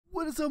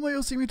What is up, my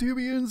awesome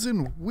YouTubians,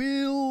 and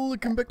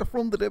welcome back to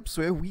From the Depths,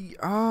 where we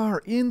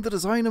are in the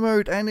designer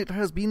mode, and it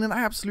has been an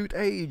absolute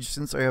age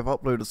since I have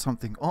uploaded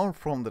something on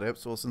From the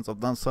Depths, or since I've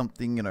done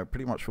something, you know,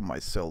 pretty much for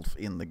myself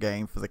in the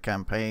game, for the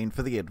campaign,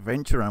 for the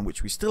adventure run,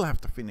 which we still have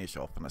to finish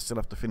off, and I still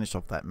have to finish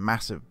off that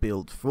massive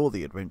build for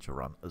the adventure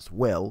run as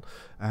well.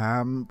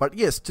 But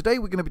yes, today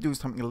we're going to be doing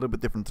something a little bit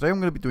different. Today I'm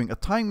going to be doing a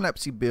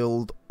time-lapse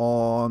build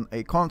on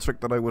a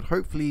construct that I would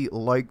hopefully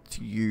like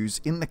to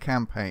use in the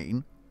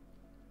campaign.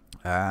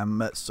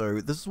 So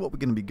this is what we're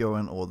going to be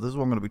going, or this is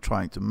what I'm going to be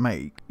trying to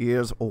make,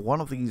 is one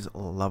of these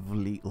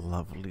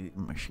lovely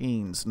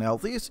machines. Now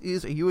this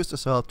is a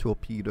USSR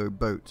Torpedo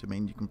boat. I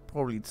mean, you can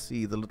probably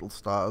see the little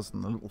stars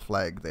and the little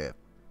flag there.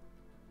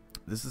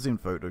 This is in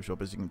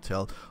Photoshop, as you can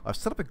tell. I've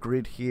set up a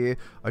grid here.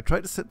 I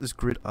tried to set this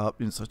grid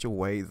up in such a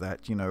way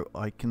that, you know,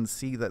 I can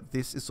see that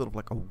this is sort of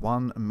like a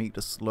 1 meter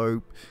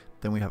slope,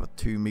 then we have a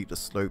 2 meter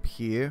slope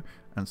here,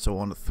 and so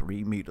on, a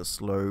 3 meter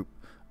slope,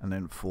 and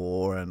then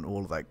 4, and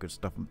all of that good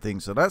stuff and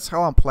things. So that's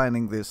how I'm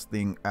planning this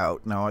thing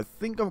out. Now I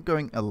think I'm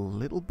going a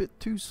little bit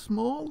too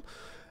small.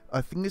 I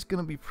think it's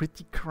going to be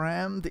pretty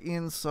crammed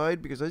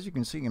inside, because as you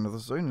can see, you know,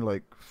 there's only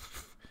like,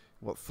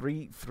 what,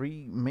 3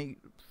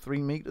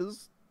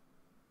 meters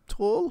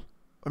tall.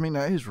 I mean,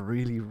 that is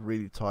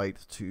really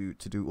tight to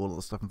do all of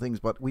the stuff and things,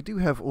 but we do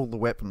have all the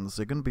weapons.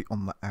 They're going to be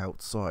on the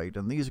outside,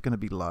 and these are going to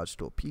be large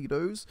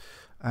torpedoes.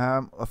 I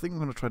think I'm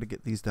going to try to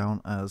get these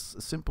down as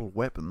simple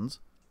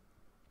weapons.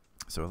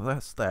 So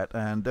that's that,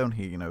 and down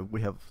here, you know,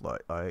 we have,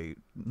 like, I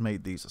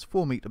made these as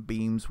 4 meter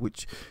beams,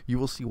 which you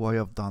will see why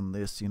I've done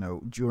this, you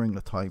know, during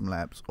the time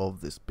lapse of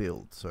this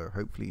build. So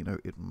hopefully, you know,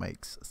 it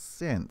makes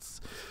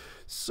sense.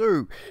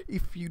 So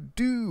if you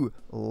do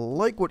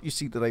like what you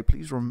see today,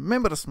 please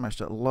remember to smash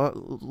that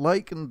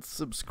like and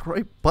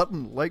subscribe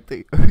button like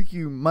they owe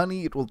you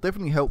money. It will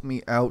definitely help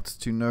me out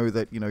to know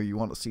that, you know, you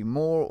want to see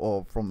more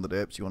of From the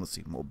Depths, you want to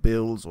see more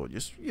builds, or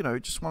just, you know,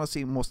 just want to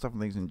see more stuff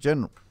and things in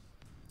general.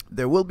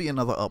 There will be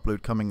another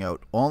upload coming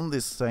out on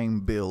this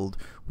same build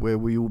where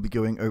we will be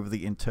going over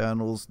the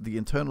internals. The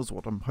internals,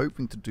 what I'm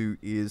hoping to do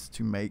is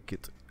to make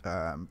it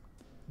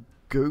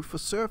go for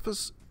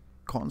surface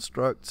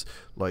constructs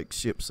like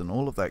ships and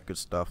all of that good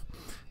stuff,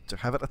 to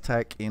have it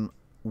attack in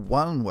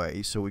one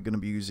way. So we're going to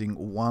be using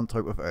one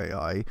type of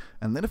AI,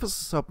 and then if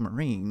it's a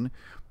submarine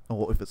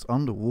or if it's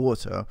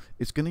underwater,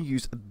 it's going to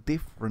use a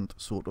different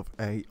sort of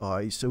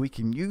AI, so we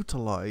can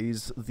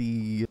utilize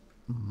the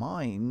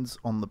mines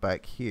on the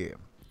back here.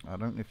 I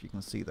don't know if you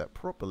can see that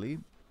properly,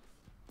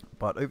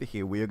 but over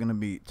here we are going to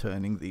be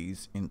turning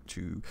these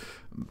into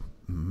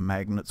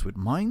magnets with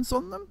mines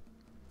on them,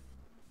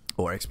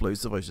 or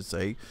explosive, I should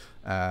say,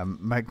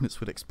 magnets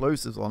with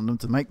explosives on them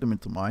to make them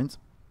into mines.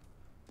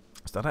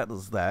 So that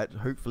does that.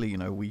 Hopefully, you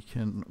know, we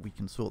can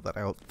sort that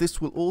out.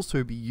 This will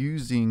also be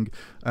using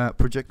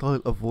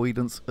projectile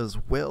avoidance as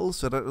well,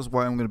 so that is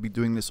why I'm going to be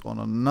doing this on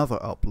another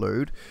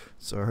upload.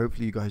 So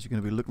hopefully you guys are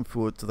going to be looking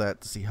forward to that,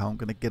 to see how I'm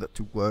going to get it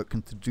to work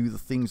and to do the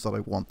things that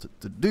I want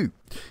it to do.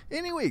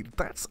 Anyway,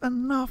 that's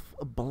enough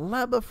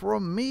blabber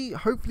from me.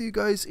 Hopefully you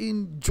guys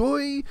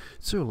enjoy,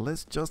 so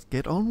let's just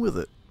get on with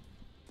it.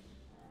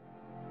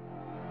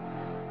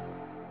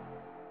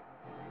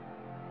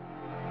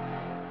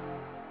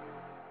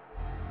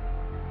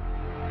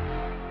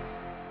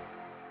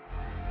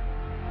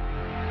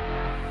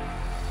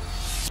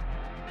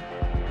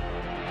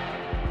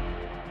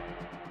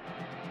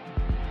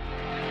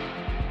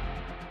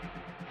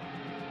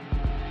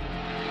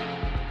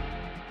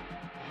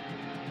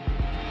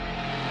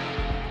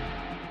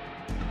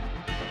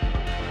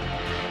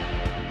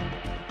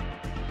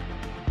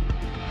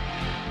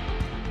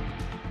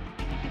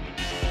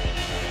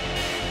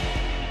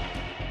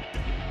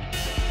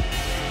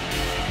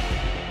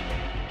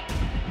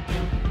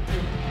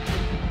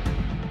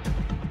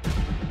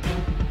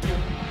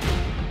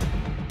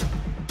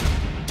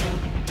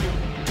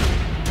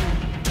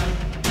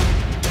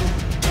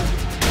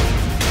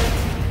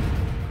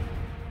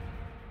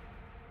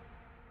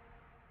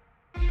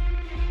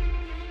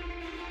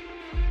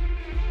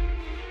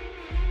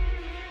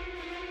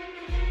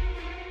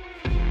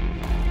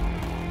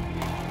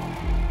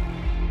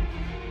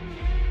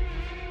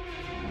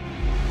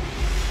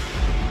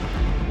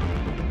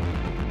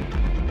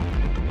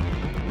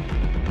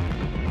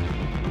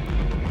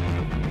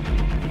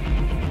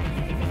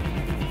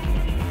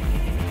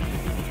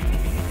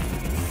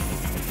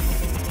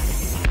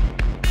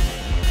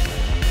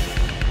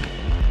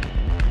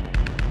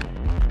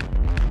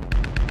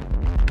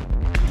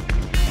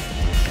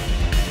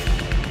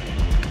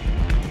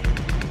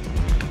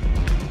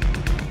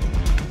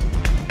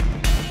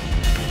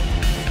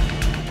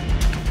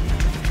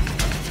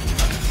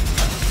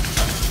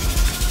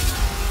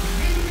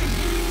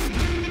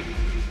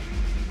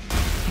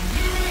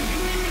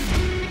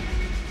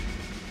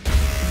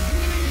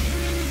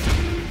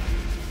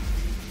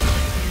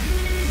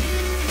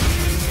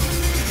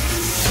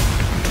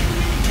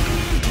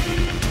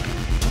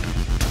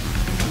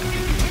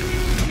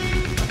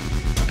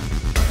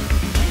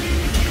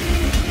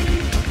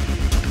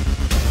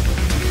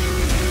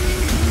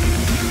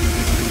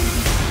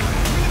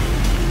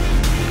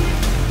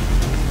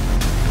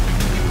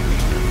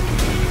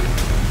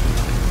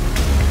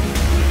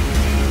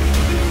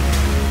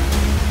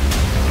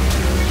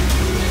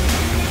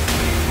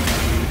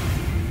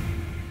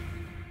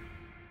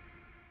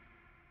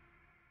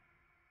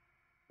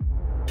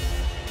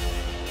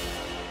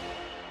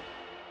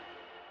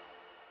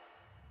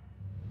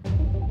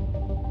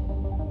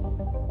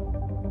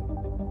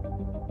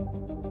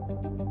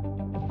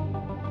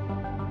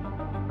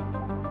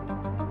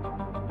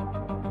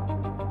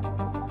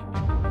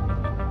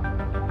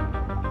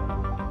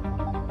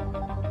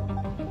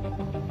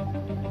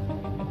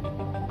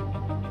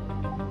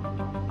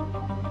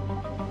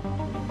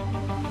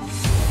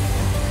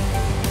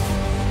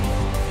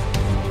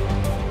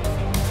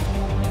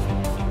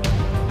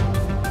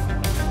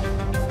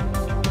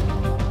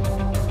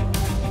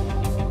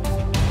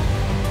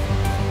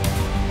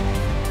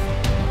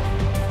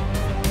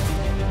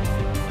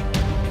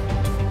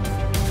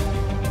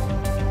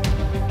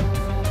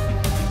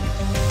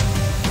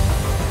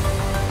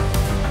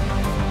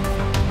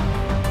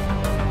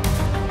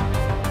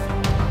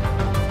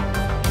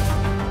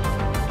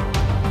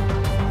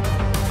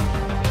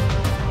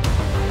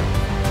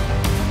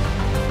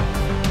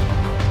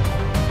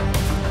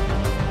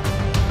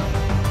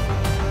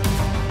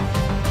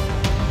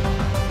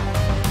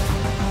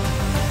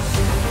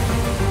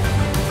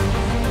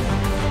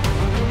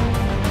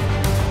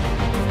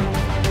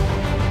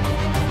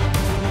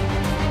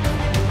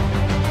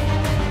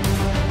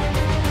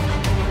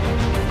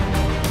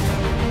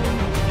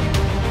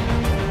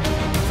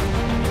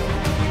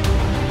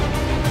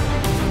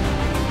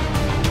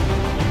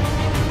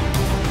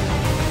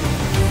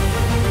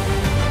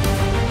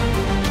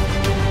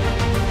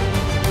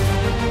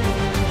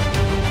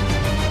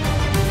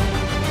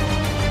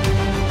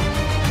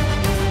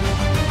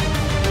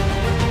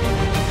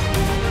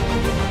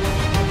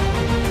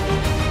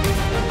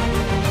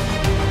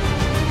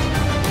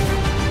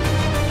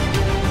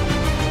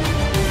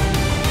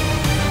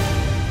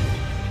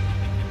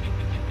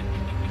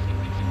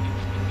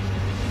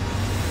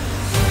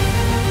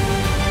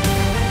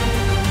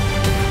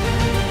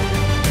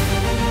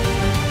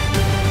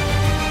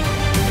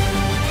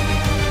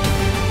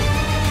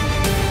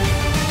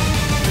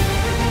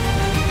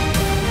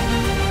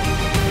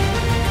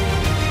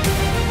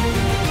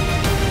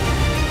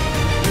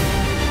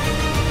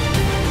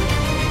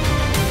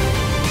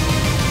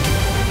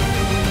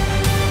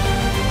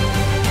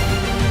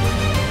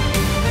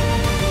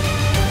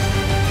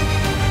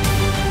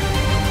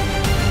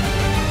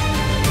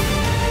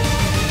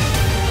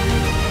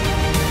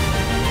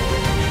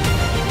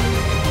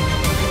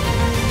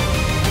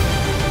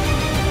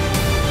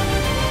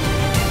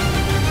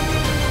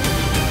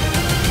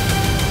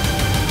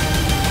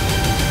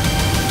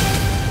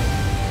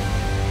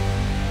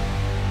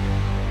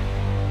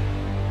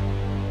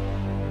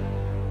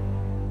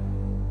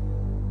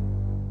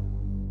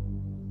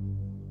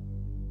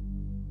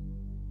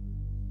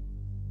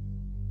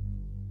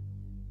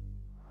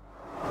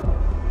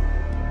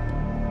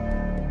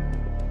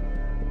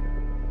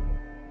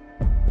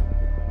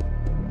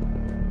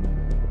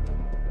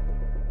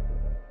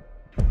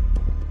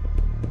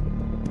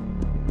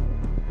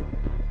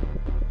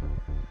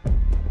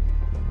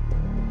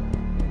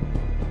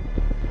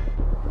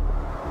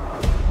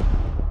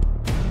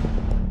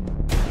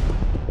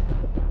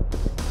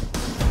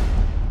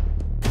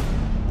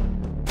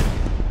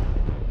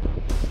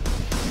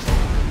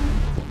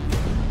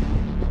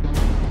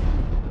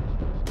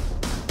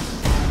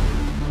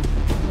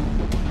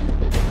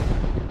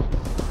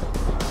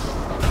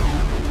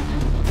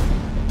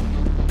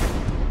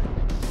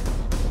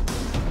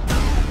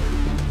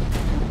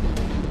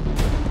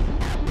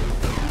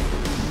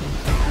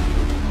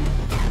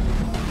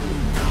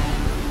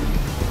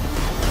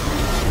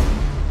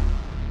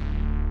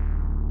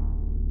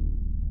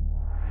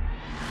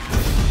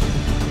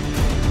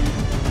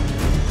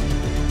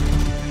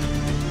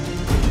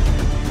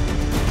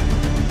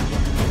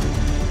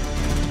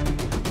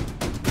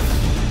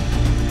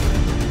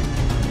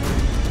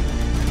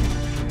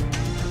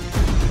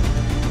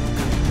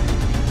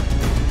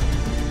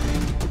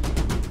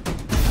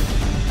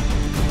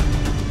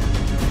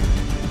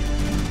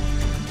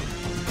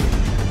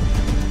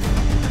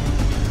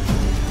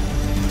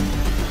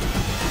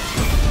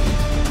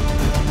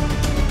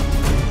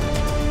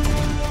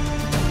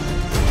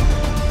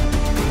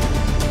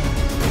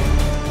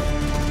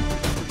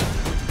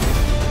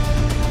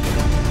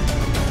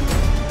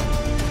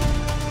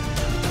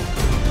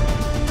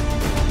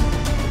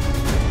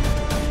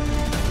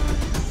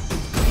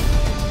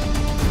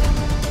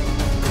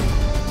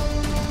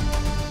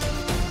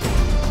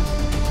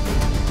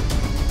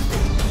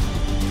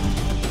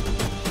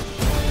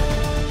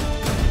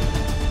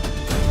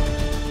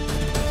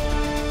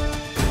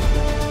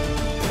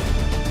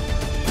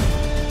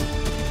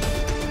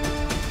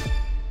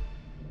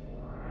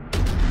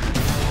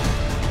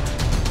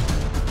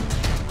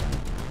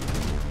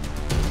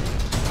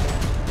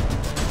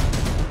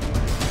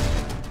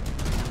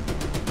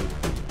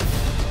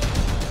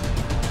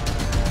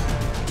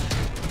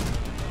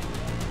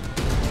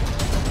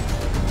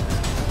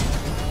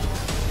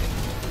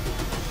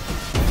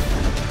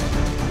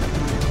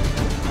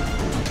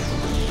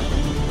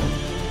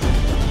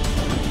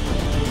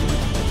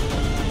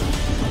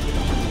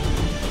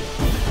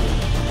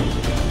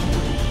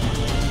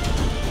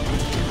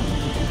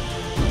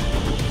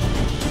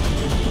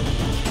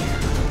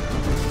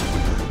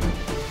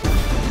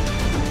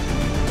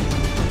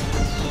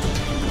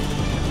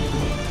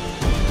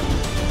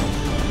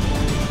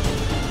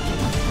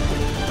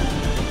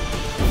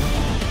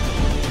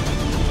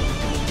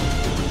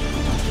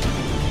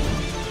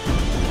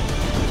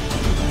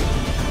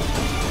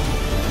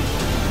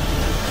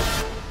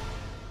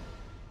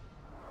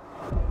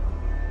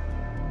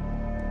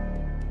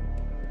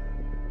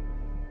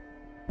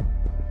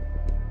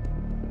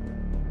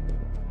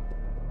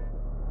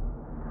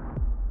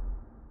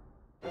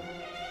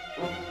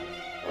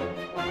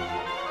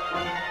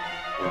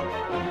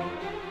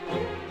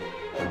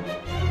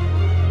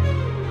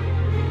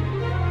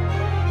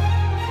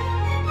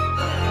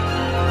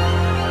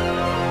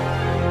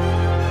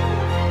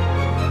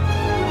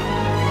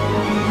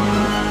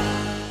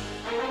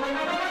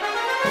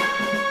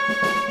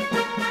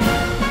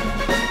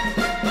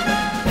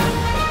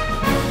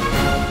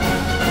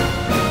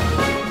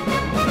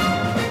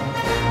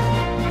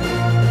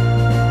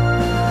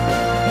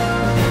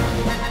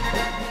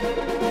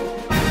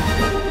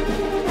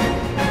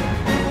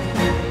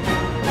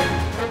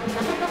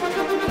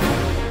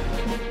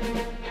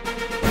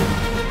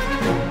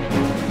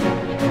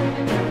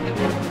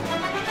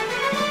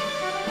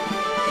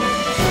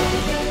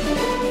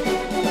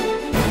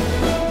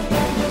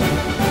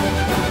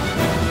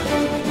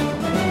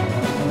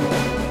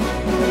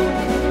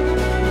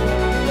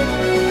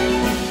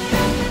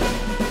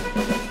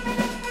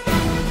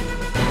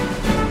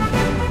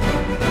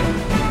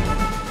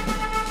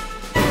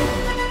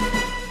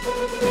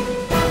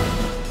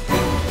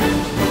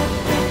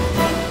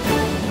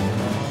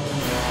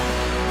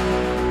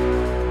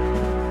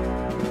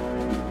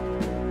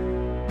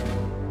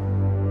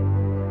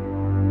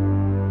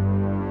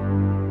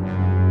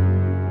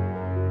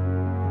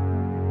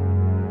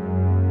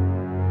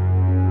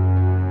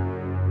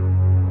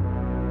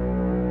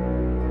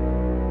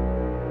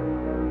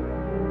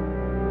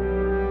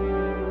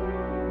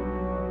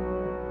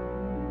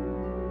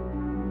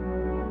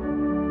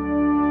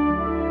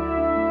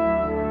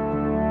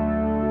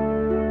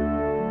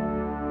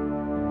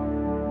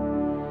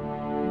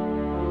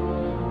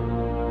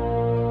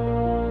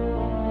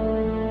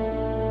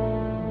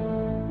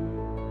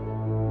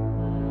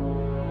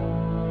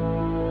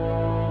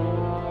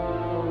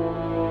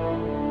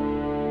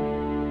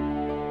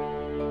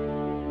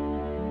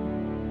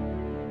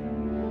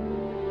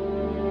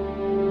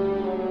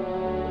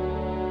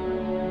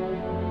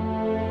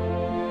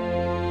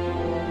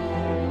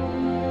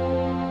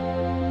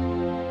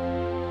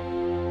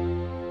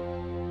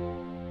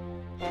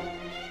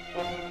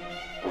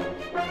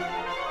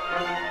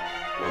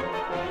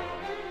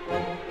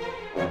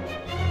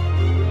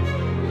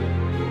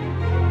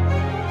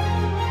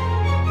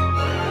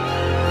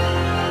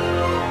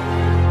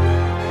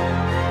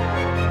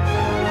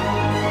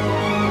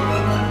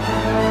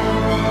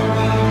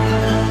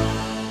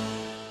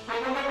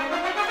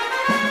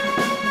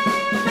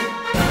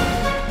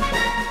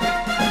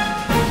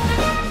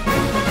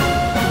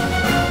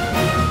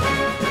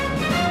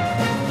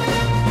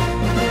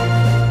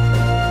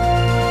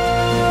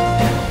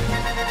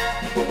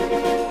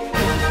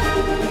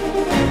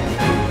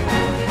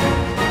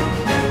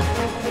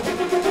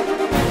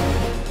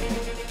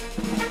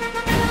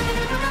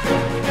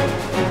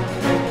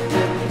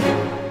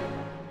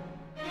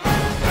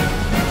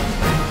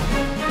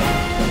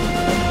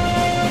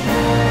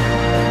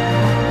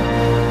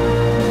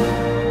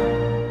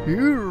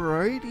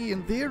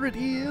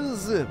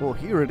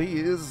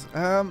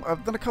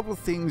 I've done a couple of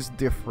things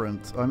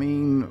different. I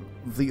mean,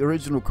 the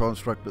original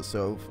construct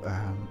itself,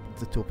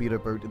 the torpedo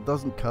boat, it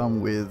doesn't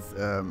come with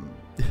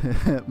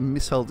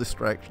missile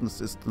distraction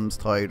systems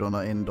tied on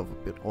an end of a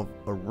bit of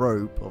a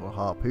rope, of a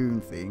harpoon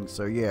thing.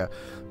 So yeah,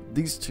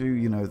 these two,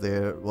 you know,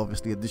 they're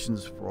obviously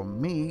additions from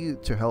me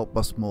to help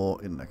us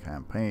more in the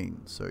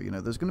campaign. So, you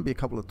know, there's going to be a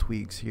couple of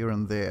tweaks here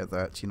and there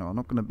that, you know, are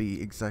not going to be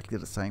exactly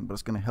the same, but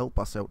it's going to help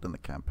us out in the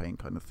campaign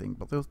kind of thing.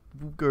 But we'll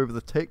go over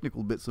the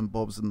technical bits and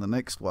bobs in the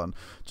next one.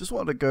 Just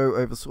wanted to go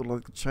over sort of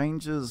like the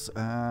changes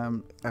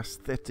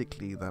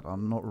aesthetically that are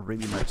not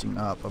really matching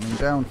up. I mean,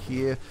 down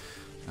here,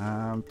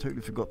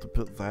 totally forgot to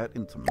put that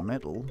into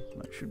metal.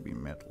 That should be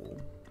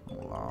metal.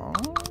 Hello.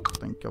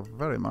 Thank you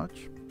very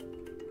much.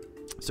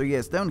 So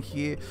yes, down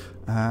here,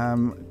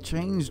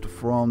 changed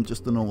from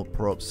just the normal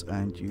props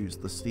and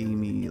used the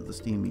steamy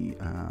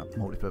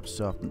multi-purpose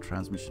shaft and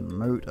transmission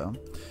motor.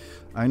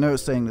 I know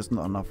it's saying there's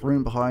not enough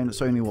room behind.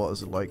 It's only what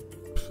is it like?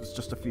 It's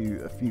just a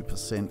few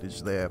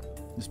percentage there,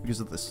 just because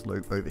of the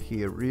slope over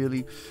here.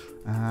 Really,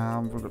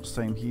 we've got the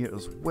same here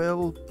as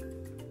well,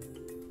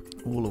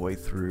 all the way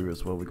through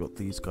as well. We got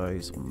these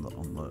guys on the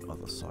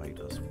other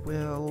side as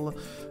well.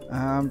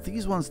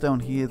 These ones down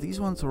here, these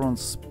ones are on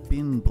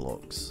spin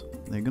blocks.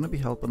 They're going to be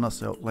helping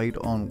us out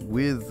later on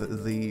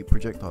with the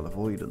projectile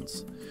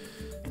avoidance.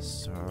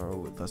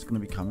 So that's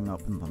going to be coming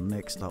up in the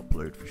next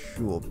upload for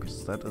sure,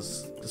 because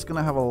it's going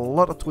to have a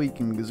lot of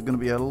tweaking. There's going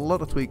to be a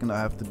lot of tweaking I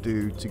have to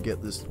do to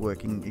get this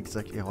working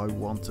exactly how I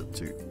want it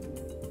to.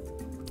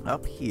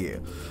 Up here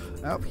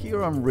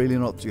I'm really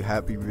not too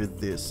happy with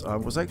this. I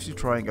was actually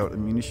trying out a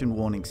munition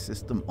warning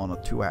system on a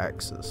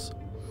 2-axis,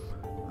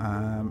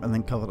 and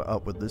then covered it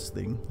up with this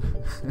thing.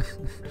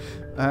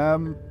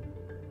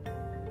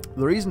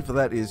 The reason for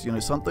that is, you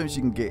know, sometimes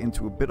you can get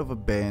into a bit of a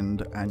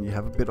bend and you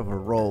have a bit of a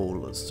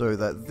roll, so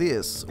that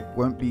this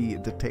won't be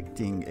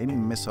detecting any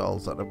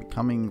missiles that are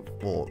coming,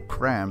 or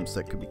crams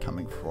that could be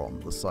coming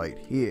from the side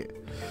here.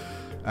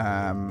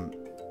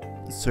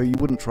 So you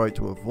wouldn't try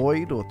to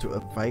avoid or to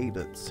evade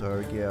it.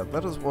 So yeah,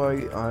 that is why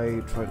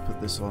I try to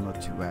put this on a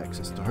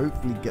 2-axis, to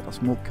hopefully get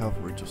us more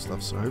coverage of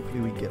stuff, so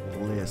hopefully we get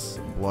less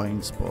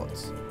blind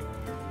spots.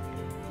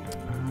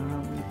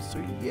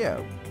 So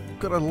yeah,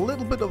 got a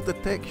little bit of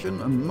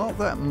detection and not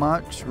that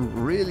much.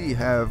 Really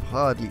have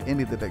hardly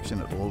any detection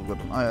at all. We've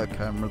got an IR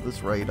camera,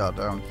 this radar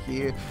down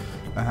here,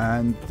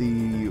 and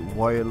the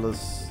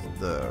wireless,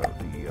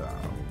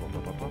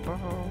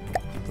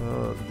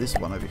 this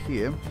one over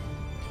here.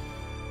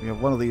 We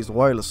have one of these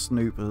wireless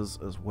snoopers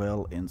as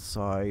well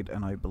inside,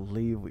 and I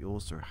believe we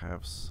also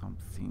have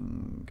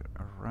something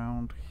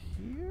around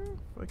here,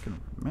 if I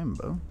can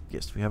remember.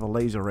 Yes, we have a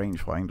laser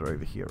rangefinder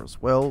over here as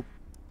well.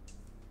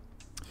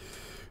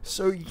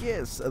 So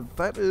yes,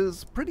 that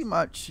is pretty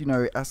much, you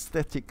know,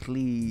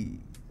 aesthetically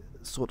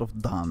sort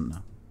of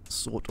done.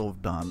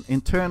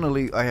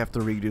 Internally, I have to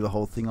redo the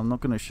whole thing. I'm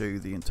not going to show you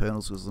the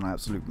internals because it's an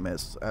absolute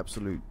mess,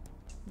 absolute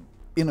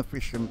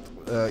inefficient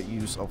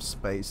use of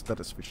space, that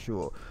is for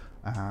sure.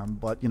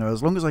 But you know,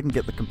 as long as I can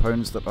get the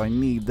components that I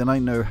need, then I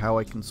know how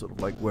I can sort of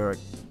like what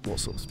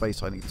sort of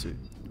space I need to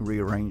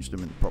rearrange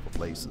them in the proper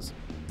places.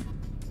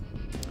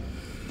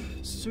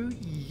 So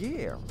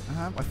yeah,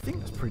 I think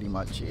that's pretty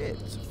much it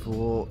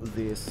for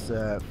this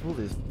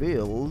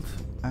build.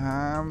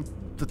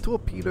 The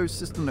torpedo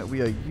system that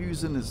we are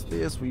using is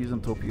this. We're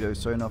using torpedo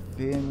sonar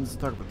fins,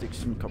 target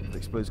protection, couple of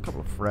explosives,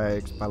 couple of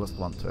frags, ballast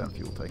 1 turn,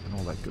 fuel tank, and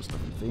all that good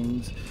stuff and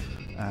things.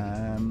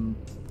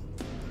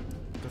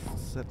 That's the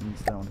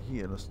settings down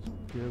here.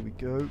 There we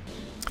go.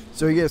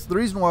 So yes, the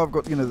reason why I've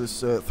got, you know,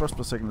 this thrust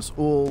per second is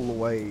all the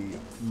way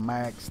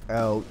maxed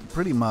out,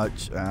 pretty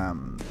much.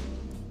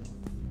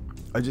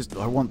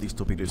 I want these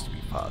torpedoes to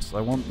be fast.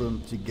 I want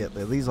them to get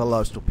there. These are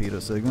large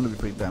torpedoes, so they're going to be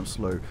pretty damn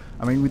slow.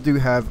 I mean, we do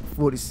have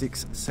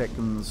 46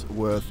 seconds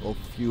worth of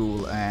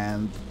fuel,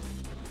 and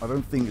I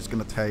don't think it's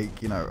going to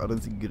take, you know, I don't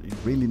think you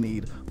really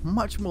need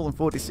much more than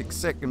 46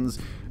 seconds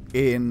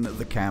in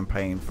the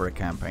campaign for a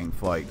campaign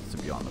fight, to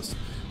be honest.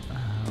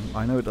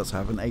 I know it does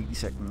have an 80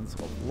 seconds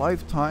of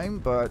lifetime,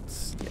 but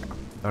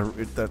yeah,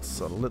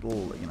 that's a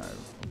little, you know,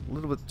 a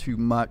little bit too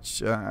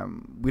much.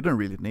 We don't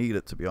really need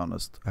it, to be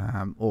honest,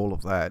 all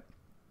of that.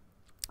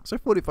 So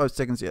 45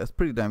 seconds, yeah, that's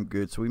pretty damn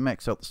good. So we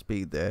maxed out the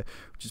speed there,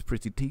 which is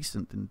pretty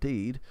decent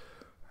indeed.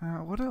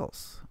 What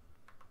else?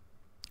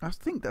 I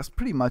think that's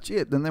pretty much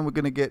it. And then we're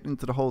going to get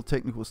into the whole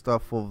technical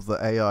stuff of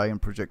the AI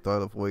and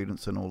projectile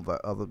avoidance and all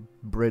that other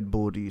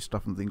breadboardy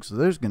stuff and things. So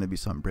there's going to be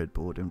some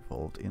breadboard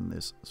involved in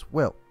this as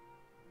well.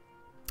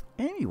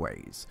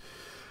 Anyways,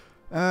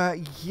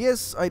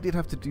 yes, I did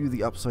have to do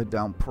the upside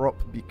down prop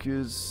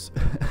because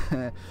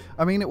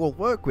I mean, it will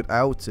work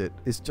without it.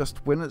 It's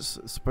just when it's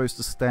supposed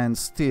to stand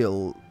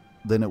still,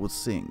 then it would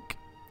sink.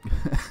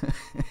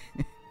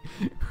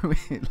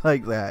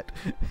 Like that,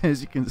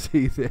 as you can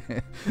see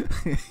there.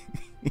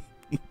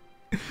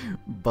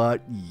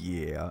 But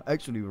yeah,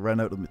 actually we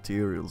ran out of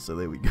materials, so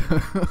there we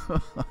go.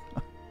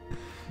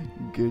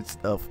 Good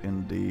stuff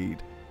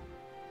indeed.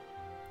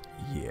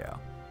 Yeah.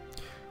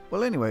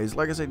 Well, anyways,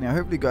 like I said,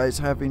 hopefully you guys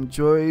have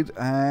enjoyed,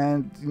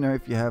 and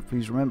if you have,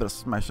 please remember to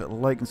smash that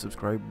like and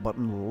subscribe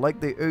button like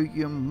they owe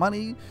you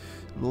money.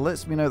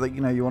 Lets me know that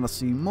you want to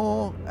see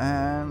more,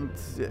 and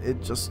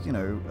it just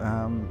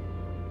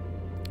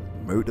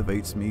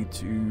motivates me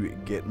to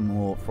get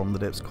more From the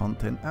Depths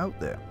content out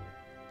there.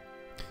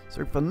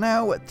 So for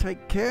now,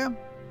 take care,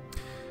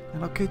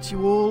 and I'll catch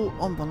you all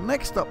on the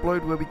next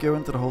upload, where we go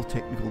into the whole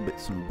technical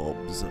bits and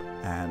bobs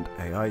and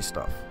AI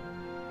stuff.